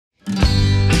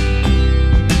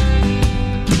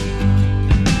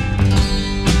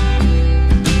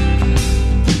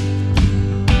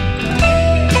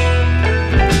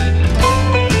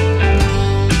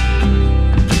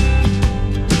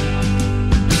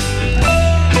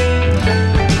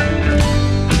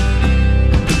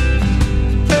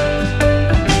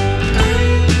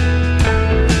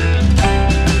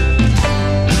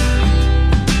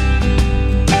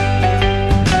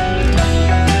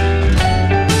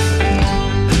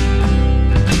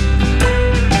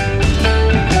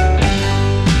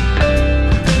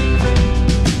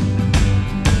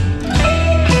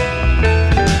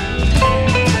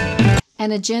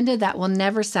an agenda that will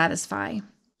never satisfy.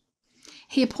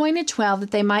 He appointed 12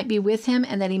 that they might be with him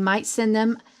and that he might send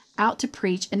them out to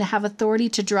preach and to have authority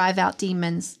to drive out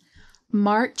demons.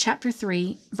 Mark chapter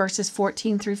 3, verses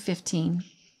 14 through 15.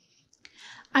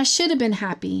 I should have been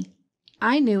happy.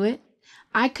 I knew it.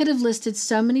 I could have listed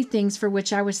so many things for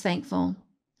which I was thankful.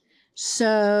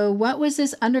 So what was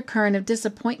this undercurrent of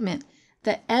disappointment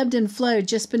that ebbed and flowed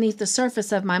just beneath the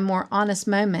surface of my more honest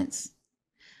moments?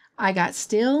 I got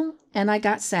still and I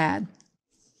got sad.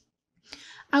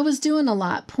 I was doing a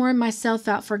lot, pouring myself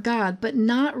out for God, but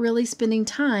not really spending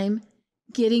time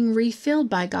getting refilled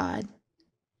by God.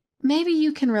 Maybe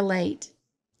you can relate.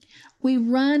 We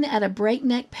run at a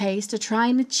breakneck pace to try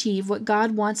and achieve what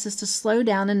God wants us to slow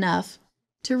down enough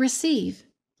to receive.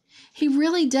 He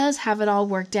really does have it all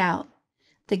worked out.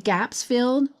 The gaps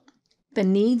filled, the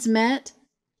needs met,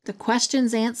 the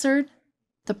questions answered,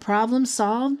 the problems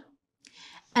solved,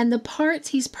 and the parts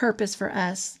He's purposed for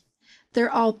us.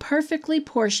 They're all perfectly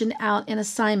portioned out in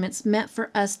assignments meant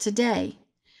for us today.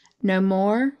 No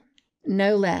more,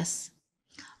 no less.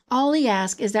 All He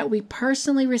asks is that we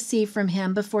personally receive from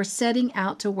Him before setting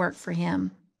out to work for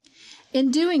Him.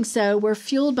 In doing so, we're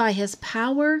fueled by His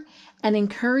power and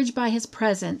encouraged by His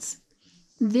presence.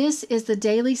 This is the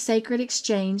daily sacred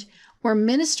exchange where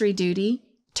ministry duty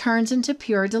turns into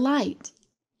pure delight.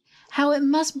 How it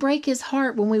must break His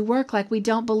heart when we work like we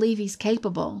don't believe He's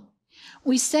capable.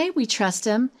 We say we trust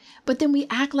Him, but then we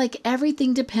act like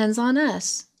everything depends on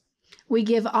us. We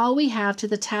give all we have to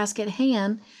the task at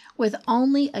hand with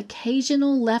only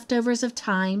occasional leftovers of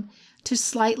time to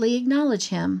slightly acknowledge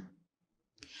Him.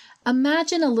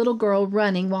 Imagine a little girl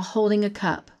running while holding a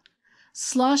cup,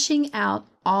 sloshing out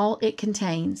all it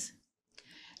contains.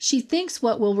 She thinks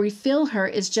what will refill her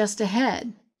is just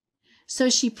ahead, so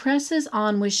she presses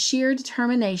on with sheer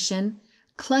determination,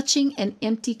 clutching an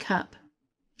empty cup.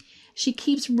 She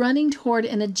keeps running toward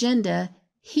an agenda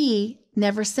He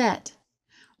never set,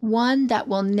 one that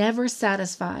will never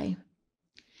satisfy.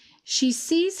 She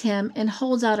sees Him and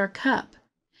holds out her cup,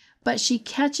 but she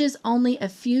catches only a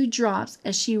few drops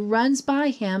as she runs by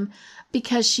Him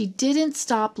because she didn't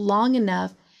stop long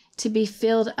enough to be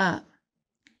filled up.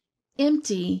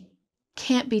 Empty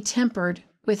can't be tempered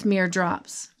with mere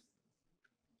drops.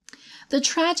 The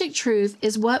tragic truth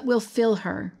is what will fill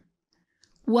her.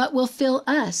 What will fill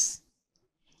us?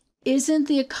 Isn't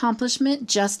the accomplishment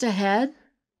just ahead?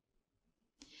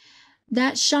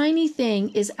 That shiny thing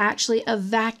is actually a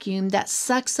vacuum that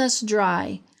sucks us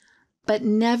dry, but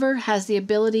never has the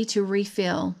ability to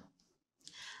refill.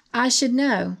 I should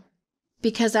know,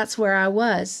 because that's where I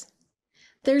was.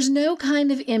 There's no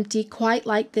kind of empty quite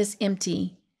like this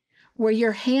empty, where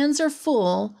your hands are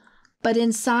full, but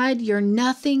inside you're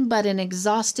nothing but an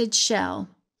exhausted shell.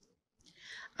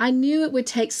 I knew it would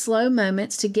take slow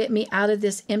moments to get me out of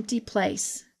this empty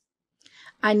place.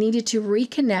 I needed to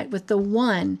reconnect with the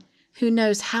one who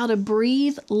knows how to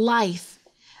breathe life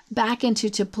back into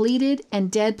depleted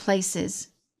and dead places.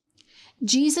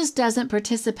 Jesus doesn't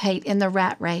participate in the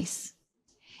rat race.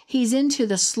 He's into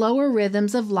the slower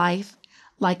rhythms of life,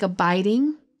 like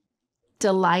abiding,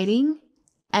 delighting,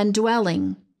 and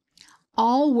dwelling,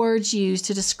 all words used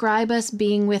to describe us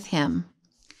being with Him.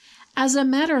 As a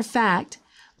matter of fact,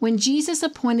 when Jesus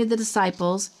appointed the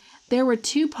disciples, there were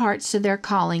two parts to their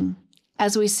calling,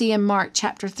 as we see in Mark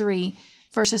chapter 3,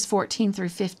 verses 14 through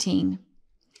 15.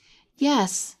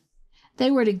 Yes, they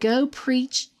were to go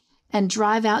preach and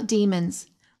drive out demons,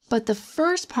 but the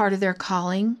first part of their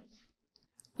calling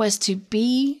was to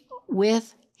be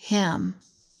with Him.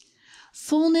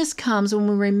 Fullness comes when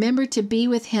we remember to be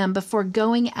with Him before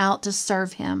going out to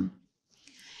serve Him.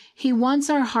 He wants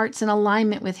our hearts in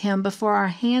alignment with Him before our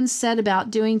hands set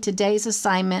about doing today's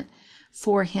assignment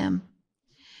for Him.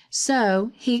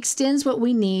 So He extends what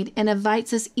we need and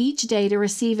invites us each day to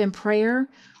receive in prayer,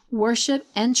 worship,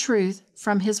 and truth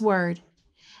from His Word.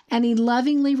 And He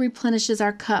lovingly replenishes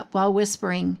our cup while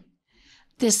whispering,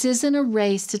 "This isn't a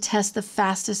race to test the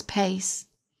fastest pace.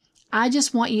 I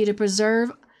just want you to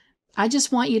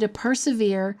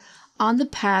persevere on the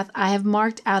path I have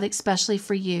marked out especially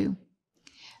for you.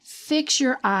 Fix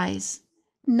your eyes,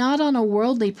 not on a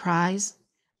worldly prize,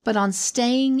 but on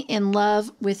staying in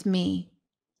love with me."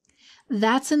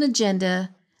 That's an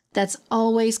agenda that's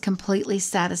always completely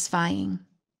satisfying.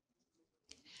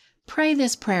 Pray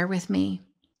this prayer with me.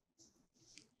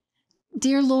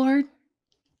 Dear Lord,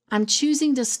 I'm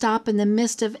choosing to stop in the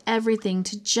midst of everything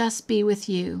to just be with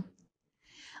you.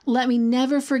 Let me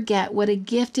never forget what a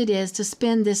gift it is to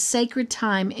spend this sacred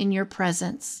time in your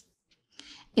presence.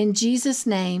 In Jesus'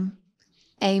 name,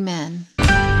 amen.